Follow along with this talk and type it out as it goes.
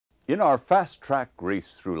In our fast-track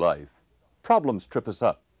race through life, problems trip us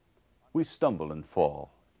up. We stumble and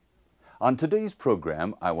fall. On today's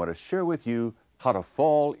program, I want to share with you how to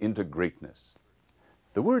fall into greatness.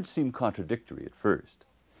 The words seem contradictory at first.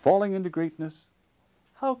 Falling into greatness?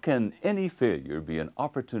 How can any failure be an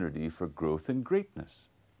opportunity for growth and greatness?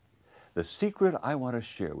 The secret I want to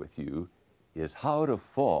share with you is how to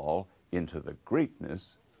fall into the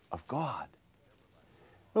greatness of God.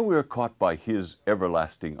 When we are caught by His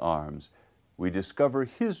everlasting arms, we discover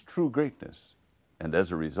His true greatness, and as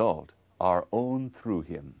a result, our own through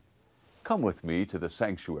Him. Come with me to the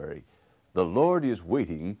sanctuary. The Lord is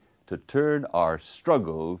waiting to turn our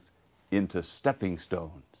struggles into stepping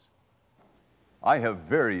stones. I have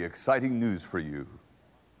very exciting news for you.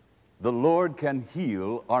 The Lord can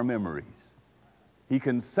heal our memories. He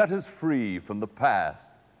can set us free from the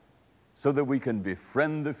past so that we can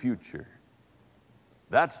befriend the future.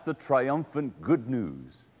 That's the triumphant good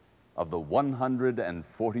news of the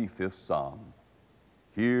 145th Psalm.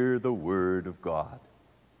 Hear the word of God.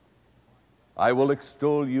 I will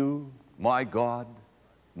extol you, my God,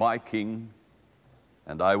 my King,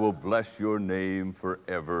 and I will bless your name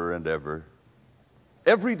forever and ever.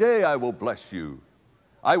 Every day I will bless you.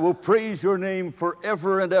 I will praise your name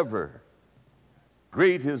forever and ever.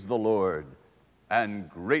 Great is the Lord, and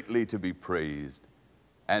greatly to be praised,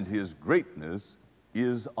 and His greatness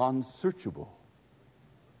is unsearchable.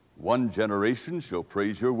 One generation shall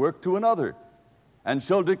praise your work to another, and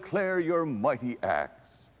shall declare your mighty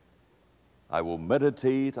acts. I will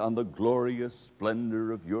meditate on the glorious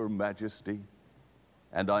splendor of your majesty,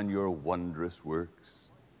 and on your wondrous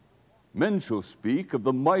works. Men shall speak of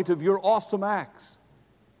the might of your awesome acts,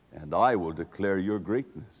 and I will declare your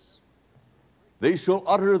greatness. They shall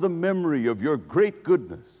utter the memory of your great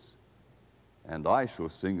goodness, and I shall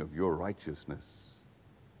sing of your righteousness.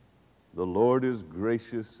 The Lord is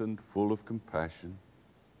gracious and full of compassion,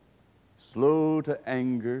 slow to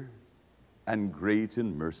anger and great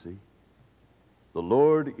in mercy. The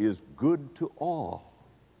Lord is good to all.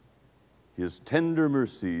 His tender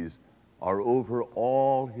mercies are over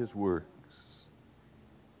all His works.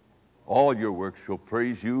 All your works shall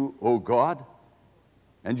praise you, O God,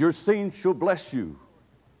 and your saints shall bless you.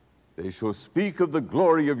 They shall speak of the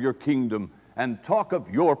glory of your kingdom and talk of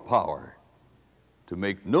your power, to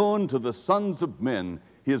make known to the sons of men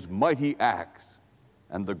His mighty acts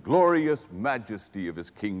and the glorious majesty of His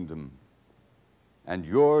kingdom. And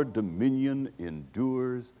your dominion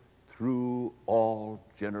endures through all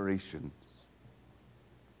generations.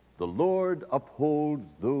 The Lord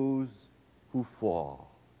upholds those who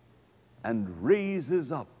fall and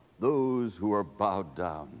raises up those who are bowed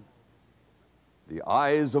down. The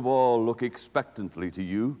eyes of all look expectantly to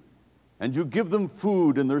you, and you give them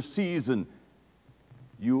food in their season.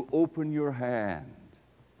 You open your hand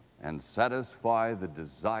and satisfy the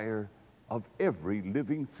desire of every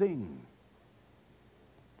living thing.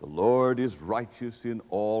 The Lord is righteous in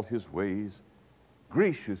all His ways,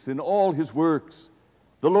 gracious in all His works.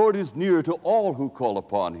 The Lord is near to all who call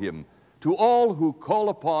upon Him, to all who call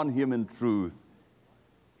upon Him in truth.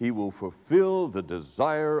 He will fulfill the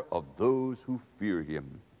desire of those who fear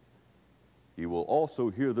Him. He will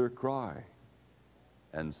also hear their cry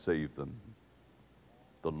and save them.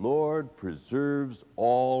 The Lord preserves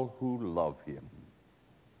all who love Him.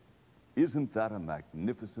 Isn't that a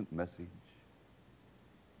magnificent message?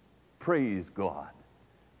 Praise God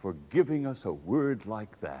for giving us a word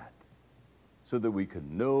like that, so that we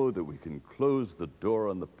can know that we can close the door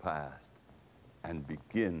on the past and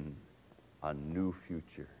begin a new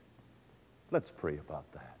future. Let's pray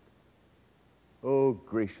about that. Oh,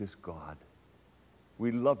 gracious God,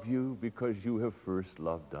 we love you because you have first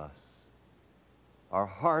loved us. Our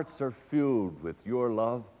hearts are filled with your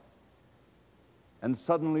love, and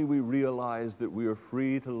suddenly we realize that we are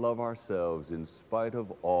free to love ourselves in spite of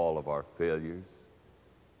all of our failures,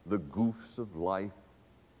 the goofs of life,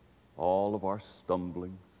 all of our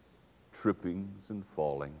stumblings, trippings, and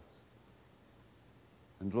fallings.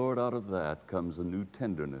 And Lord, out of that comes a new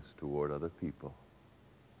tenderness toward other people.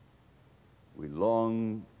 We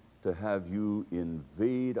long to have you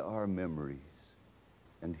invade our memories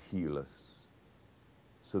and heal us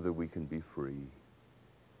so that we can be free.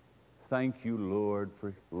 Thank you, Lord,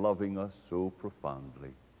 for loving us so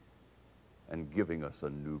profoundly and giving us a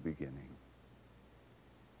new beginning.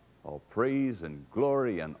 All praise and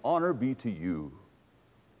glory and honor be to you.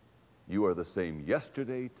 You are the same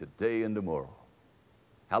yesterday, today, and tomorrow.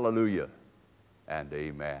 Hallelujah and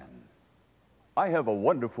amen. I have a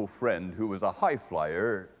wonderful friend who was a high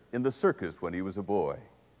flyer in the circus when he was a boy.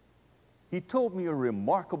 He told me a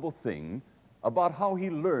remarkable thing about how he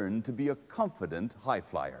learned to be a confident high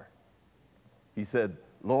flyer. He said,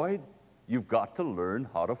 "Lloyd, you've got to learn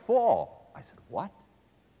how to fall." I said, "What?"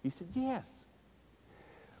 He said, "Yes.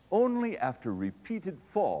 Only after repeated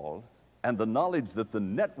falls and the knowledge that the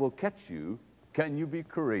net will catch you can you be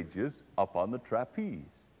courageous up on the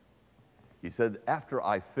trapeze." He said, "After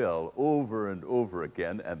I fell over and over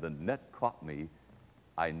again and the net caught me,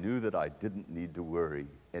 I knew that I didn't need to worry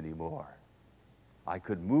anymore. I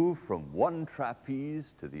could move from one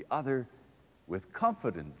trapeze to the other with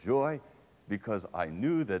confident joy because I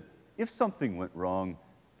knew that if something went wrong,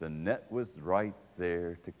 the net was right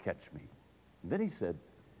there to catch me." And then he said,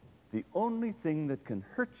 "The only thing that can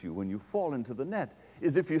hurt you when you fall into the net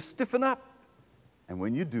is if you stiffen up. And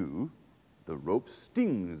when you do, the rope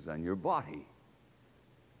stings on your body.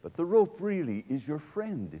 But the rope really is your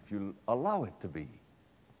friend if you allow it to be."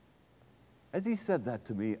 As he said that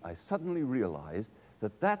to me, I suddenly realized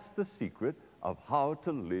that that's the secret of how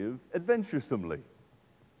to live adventuresomely.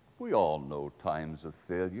 We all know times of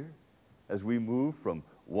failure as we move from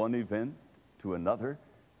one event to another,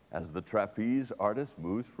 as the trapeze artist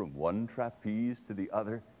moves from one trapeze to the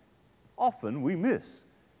other. Often we miss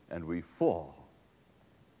and we fall.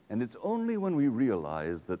 And it's only when we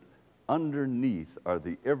realize that underneath are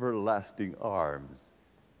the everlasting arms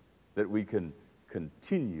that we can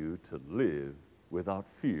continue to live without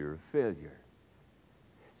fear of failure.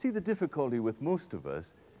 See, the difficulty with most of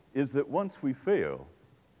us is that once we fail,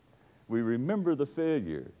 we remember the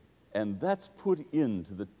failure, and that's put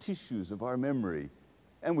into the tissues of our memory,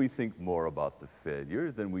 and we think more about the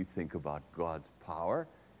failure than we think about God's power,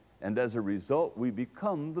 and as a result, we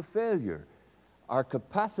become the failure. Our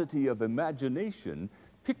capacity of imagination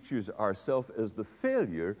pictures ourselves as the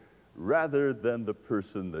failure rather than the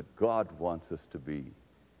person that God wants us to be.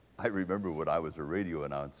 I remember when I was a radio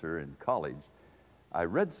announcer in college, I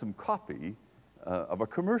read some copy of a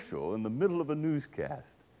commercial in the middle of a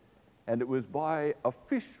newscast, and it was by a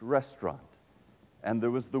fish restaurant, and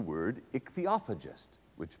there was the word ichthyologist,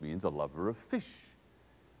 which means a lover of fish.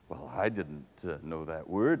 Well, I didn't know that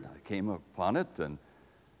word. I came upon it, and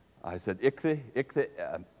I said,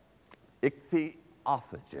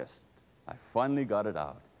 ichthyologist. I finally got it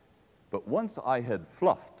out. But once I had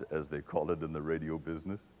fluffed, as they call it in the radio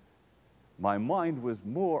business, my mind was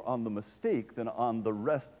more on the mistake than on the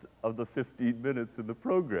rest of the 15 minutes in the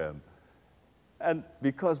program. And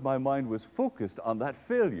because my mind was focused on that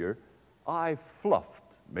failure, I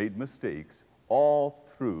fluffed, made mistakes all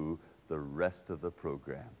through the rest of the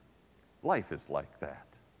program. Life is like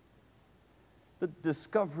that. The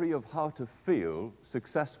discovery of how to fail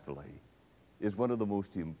successfully is one of the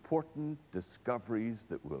most important discoveries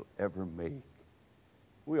that we'll ever make.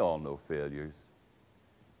 We all know failures,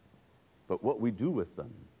 but what we do with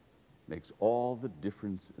them makes all the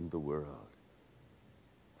difference in the world.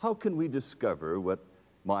 How can we discover what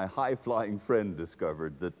my high-flying friend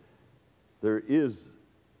discovered, that there is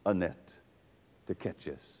a net to catch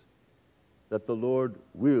us, that the Lord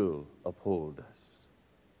will uphold us?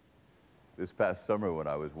 This past summer when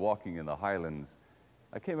I was walking in the Highlands,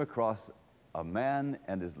 I came across a man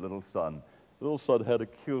and his little son. The little son had a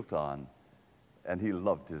kilt on, and he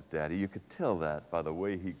loved his daddy. You could tell that by the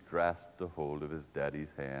way he grasped a hold of his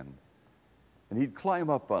daddy's hand. And he'd climb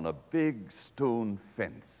up on a big stone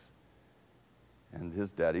fence, and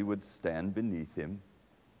his daddy would stand beneath him,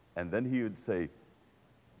 and then he would say,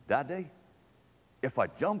 "Daddy, if I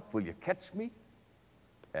jump, will you catch me?"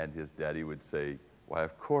 And his daddy would say, "Why,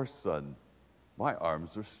 of course, son. My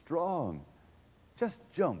arms are strong. Just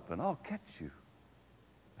jump and I'll catch you."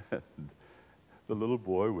 And the little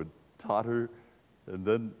boy would totter and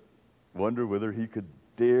then wonder whether he could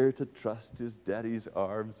dare to trust his daddy's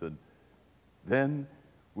arms. And then,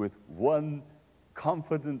 with one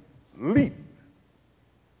confident leap,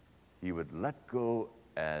 he would let go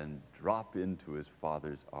and drop into his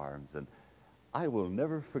father's arms. And I will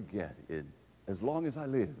never forget it, as long as I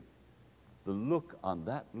live, the look on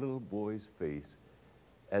that little boy's face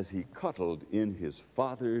as he cuddled in his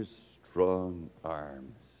father's strong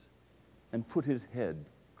arms and put his head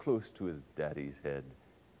close to his daddy's head.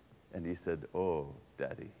 And he said, "Oh,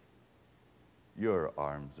 Daddy, your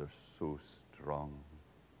arms are so strong."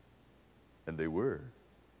 And they were.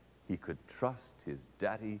 He could trust his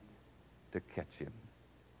daddy to catch him.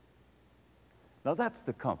 Now that's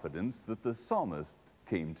the confidence that the psalmist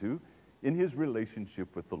came to in his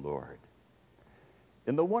relationship with the Lord.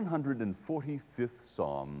 In the 145th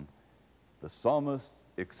Psalm, the psalmist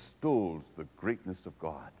extols the greatness of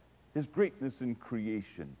God, his greatness in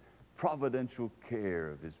creation, providential care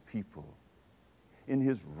of his people, in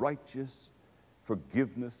his righteous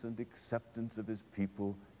forgiveness and acceptance of his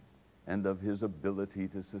people, and of his ability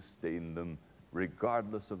to sustain them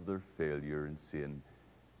regardless of their failure and sin.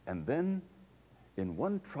 And then, in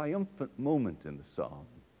one triumphant moment in the psalm,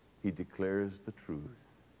 he declares the truth.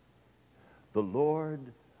 The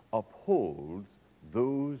Lord upholds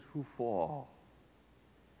those who fall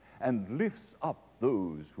and lifts up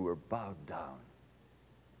those who are bowed down.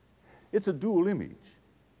 It's a dual image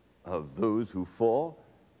of those who fall,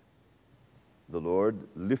 the Lord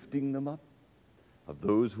lifting them up, of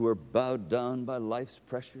those who are bowed down by life's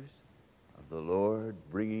pressures, of the Lord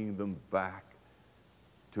bringing them back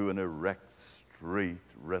to an erect, straight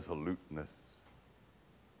resoluteness.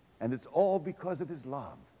 And it's all because of his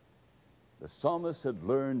love. The psalmist had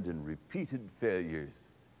learned in repeated failures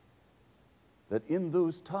that in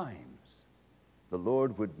those times the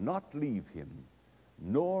Lord would not leave him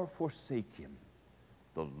nor forsake him.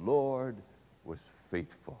 The Lord was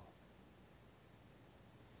faithful.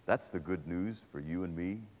 That's the good news for you and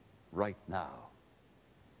me right now.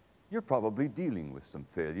 You're probably dealing with some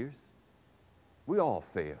failures. We all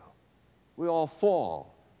fail. We all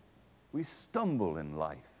fall. We stumble in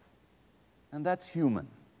life. And that's human.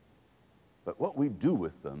 But what we do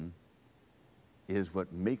with them is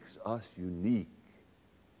what makes us unique.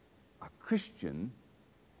 A Christian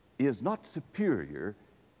is not superior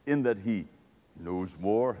in that he knows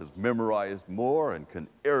more, has memorized more, and can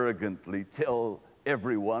arrogantly tell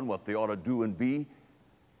everyone what they ought to do and be.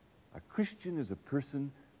 A Christian is a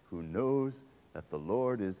person who knows that the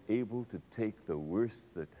Lord is able to take the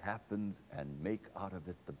worst that happens and make out of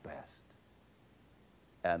it the best.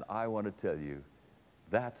 And I want to tell you,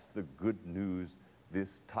 that's the good news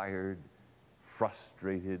this tired,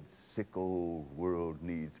 frustrated, sick old world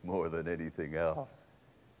needs more than anything else.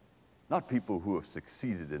 Not people who have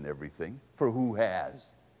succeeded in everything, for who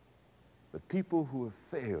has, but people who have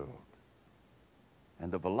failed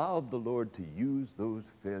and have allowed the Lord to use those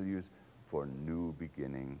failures for new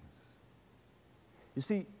beginnings. You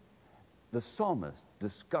see, the psalmist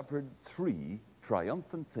discovered three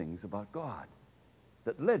triumphant things about God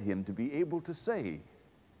that led him to be able to say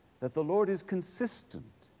that the Lord is consistent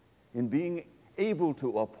in being able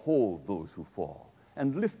to uphold those who fall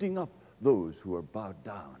and lifting up those who are bowed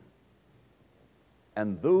down.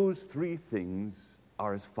 And those three things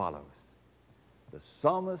are as follows. The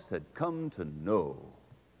psalmist had come to know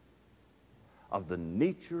of the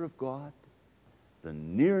nature of God, the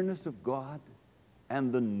nearness of God,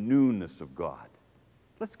 and the newness of God.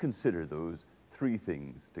 Let's consider those three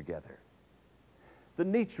things together. The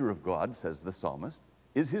nature of God, says the psalmist,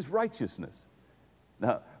 is his righteousness.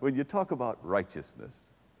 Now, when you talk about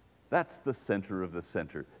righteousness, that's the center of the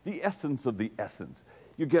center, the essence of the essence.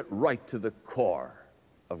 You get right to the core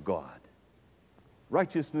of God.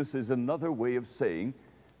 Righteousness is another way of saying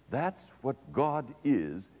that's what God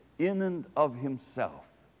is in and of himself.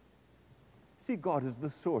 See, God is the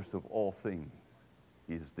source of all things.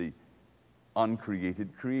 He's the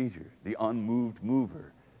uncreated creator, the unmoved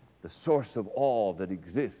mover, the source of all that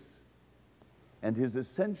exists. And his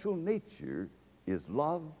essential nature is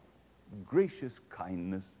love, gracious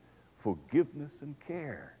kindness, forgiveness, and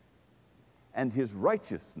care. And his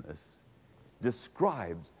righteousness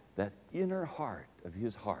describes that inner heart of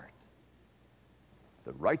his heart.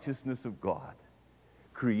 The righteousness of God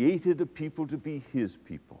created a people to be his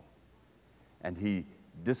people. And he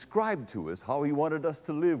described to us how he wanted us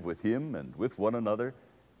to live with him and with one another.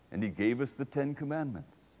 And he gave us the 10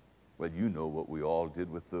 Commandments. Well, you know what we all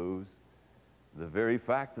did with those. The very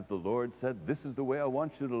fact that the Lord said, this is the way I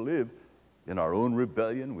want you to live. In our own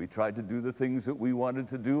rebellion, we tried to do the things that we wanted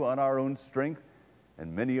to do on our own strength.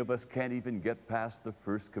 And many of us can't even get past the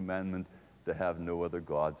first commandment, to have no other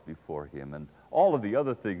gods before him. And all of the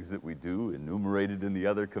other things that we do, enumerated in the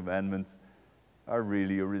other commandments, are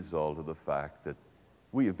really a result of the fact that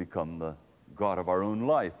we have become the God of our own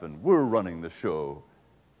life and we're running the show.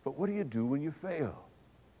 But what do you do when you fail?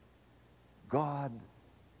 God,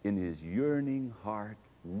 in his yearning heart,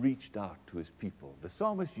 reached out to his people. The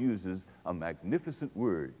psalmist uses a magnificent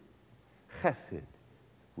word, chesed,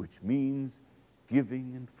 which means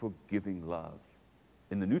giving and forgiving love.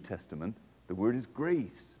 In the New Testament, the word is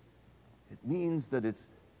grace. It means that it's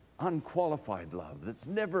unqualified love that's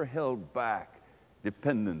never held back,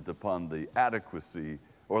 dependent upon the adequacy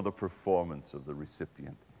or the performance of the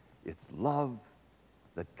recipient. It's love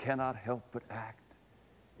that cannot help but act.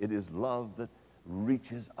 It is love that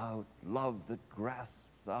reaches out, love that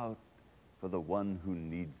grasps out for the one who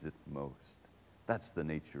needs it most. That's the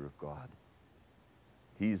nature of God.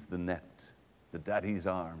 He's the net, the daddy's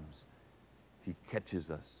arms. He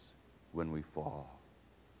catches us when we fall.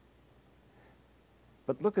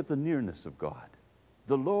 But look at the nearness of God.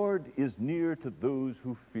 The Lord is near to those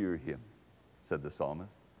who fear him, said the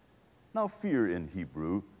psalmist. Now, fear in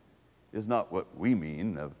Hebrew is not what we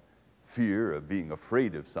mean of fear of being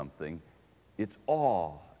afraid of something. It's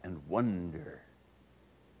awe and wonder.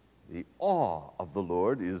 The awe of the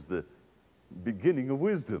Lord is the beginning of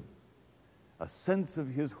wisdom, a sense of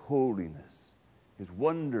His holiness, His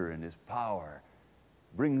wonder and His power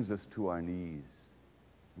brings us to our knees.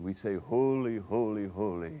 And we say, holy, holy,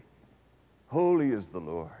 holy. Holy is the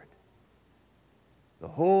Lord. The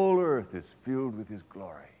whole earth is filled with His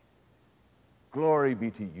glory. Glory be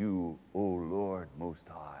to you, O Lord Most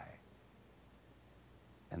High.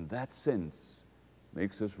 And that sense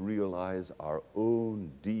makes us realize our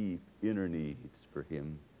own deep inner needs for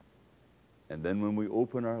Him. And then when we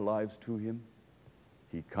open our lives to Him,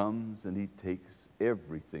 He comes and He takes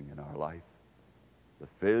everything in our life, the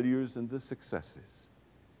failures and the successes,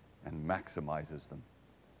 and maximizes them.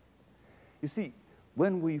 You see,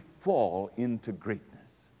 when we fall into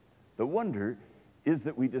greatness, the wonder is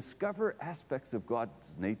that we discover aspects of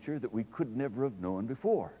God's nature that we could never have known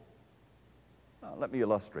before. Now, let me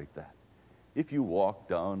illustrate that. If you walk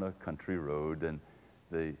down a country road and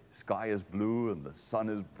the sky is blue and the sun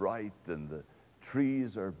is bright and the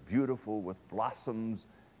trees are beautiful with blossoms,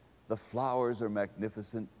 the flowers are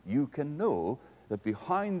magnificent, you can know that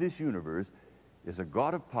behind this universe is a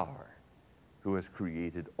God of power who has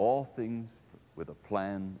created all things with a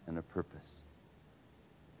plan and a purpose.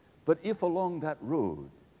 But if along that road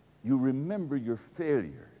you remember your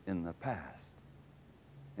failure in the past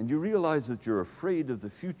and you realize that you're afraid of the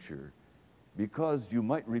future because you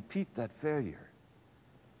might repeat that failure,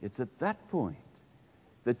 it's at that point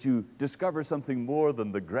that you discover something more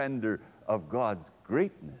than the grandeur of God's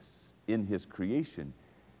greatness in His creation.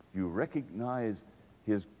 You recognize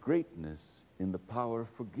His greatness in the power of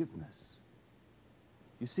forgiveness.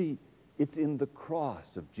 You see, it's in the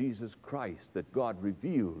cross of Jesus Christ that God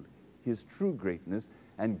revealed His true greatness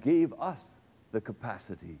and gave us the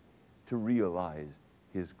capacity to realize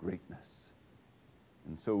His greatness.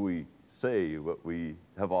 And so we say what we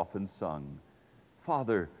have often sung,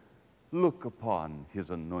 Father, look upon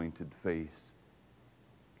His anointed face.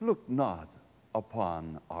 Look not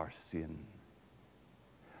upon our sin.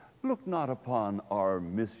 Look not upon our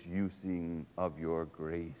misusing of your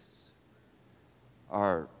grace,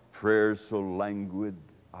 our prayers so languid,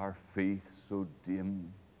 our faith so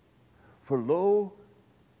dim. For lo,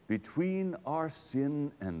 between our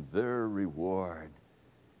sin and their reward,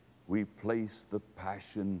 we place the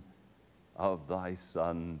passion of thy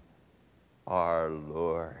Son, our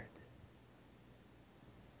Lord.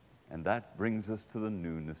 And that brings us to the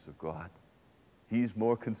newness of God. He's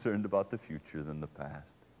more concerned about the future than the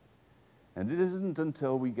past. And it isn't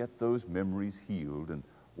until we get those memories healed and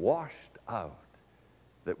washed out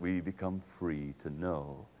that we become free to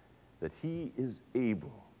know that He is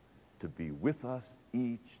able to be with us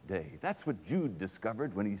each day. That's what Jude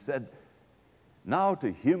discovered when he said, now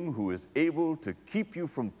to Him who is able to keep you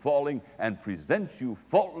from falling and present you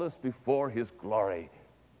faultless before His glory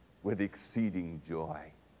with exceeding joy.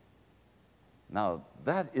 Now,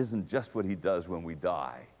 that isn't just what He does when we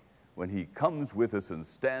die, when He comes with us and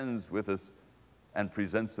stands with us and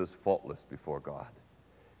presents us faultless before God.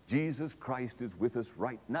 Jesus Christ is with us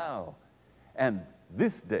right now. And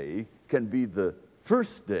this day can be the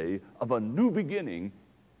first day of a new beginning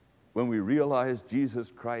when we realize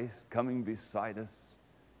Jesus Christ coming beside us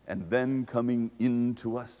and then coming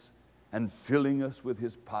into us and filling us with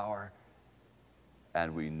His power.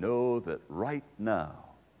 And we know that right now,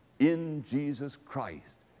 in Jesus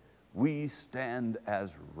Christ, we stand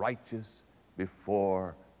as righteous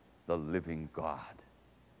before the living God.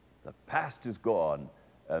 The past is gone,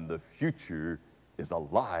 and the future is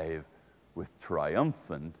alive with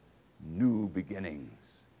triumphant new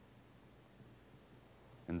beginnings.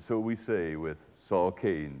 And so we say with Saul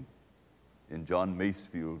Cain in John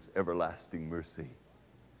Masefield's Everlasting Mercy,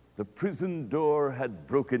 the prison door had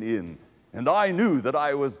broken in, and I knew that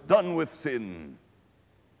I was done with sin.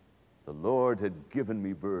 The Lord had given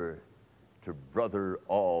me birth to brother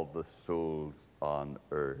all the souls on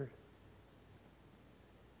earth.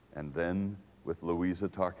 And then with Louisa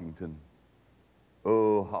Tarkington,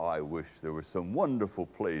 oh, how I wish there was some wonderful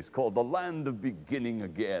place called the land of beginning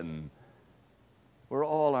again, where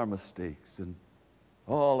all our mistakes and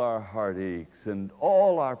all our heartaches and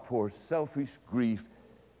all our poor selfish grief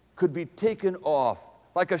could be taken off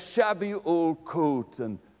like a shabby old coat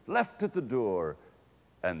and left at the door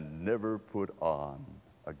and never put on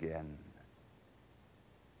again.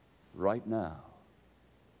 Right now,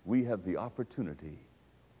 we have the opportunity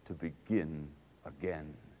to begin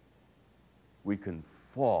again. We can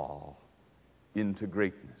fall into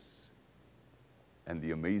greatness. And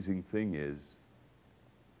the amazing thing is,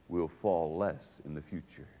 we'll fall less in the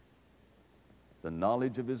future. The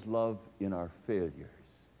knowledge of His love in our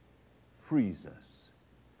failures frees us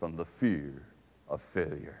from the fear of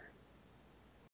failure.